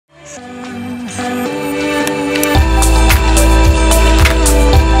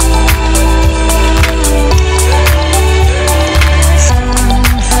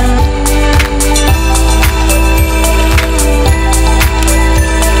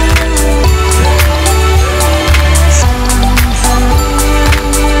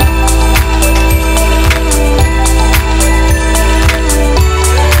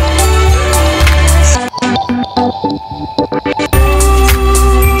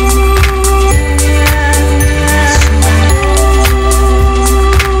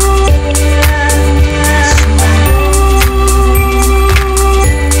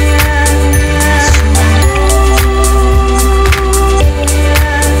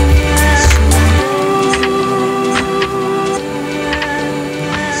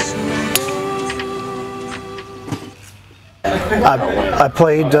I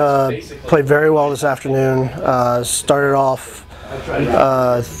played very well this afternoon. Started off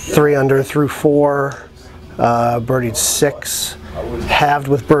 3 under through 4, birdied 6, halved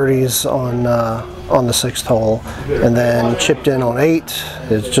with birdies on the 6th hole, and then chipped in on 8.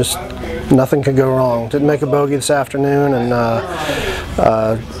 It's just nothing could go wrong. Didn't make a bogey this afternoon, and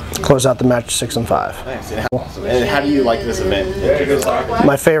close out the match 6 and 5. Nice. And how do you like this event?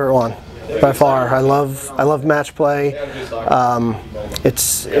 My favorite one, by far. I love match play.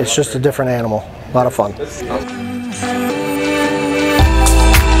 It's just a different animal. A lot of fun.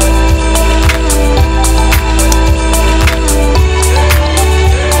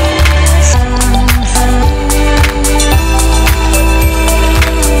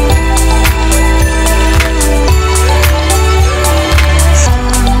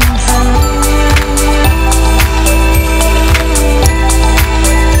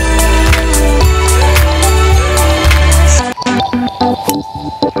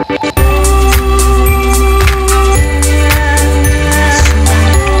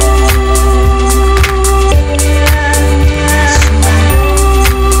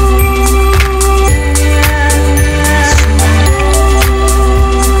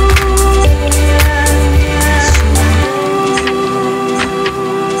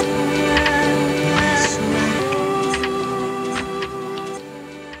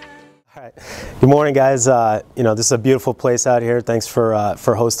 Good morning, guys. You know, this is a beautiful place out here. Thanks for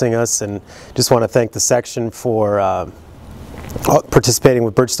hosting us, and just want to thank the section for participating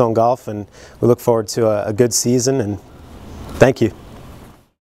with Bridgestone Golf, and we look forward to a good season, and thank you.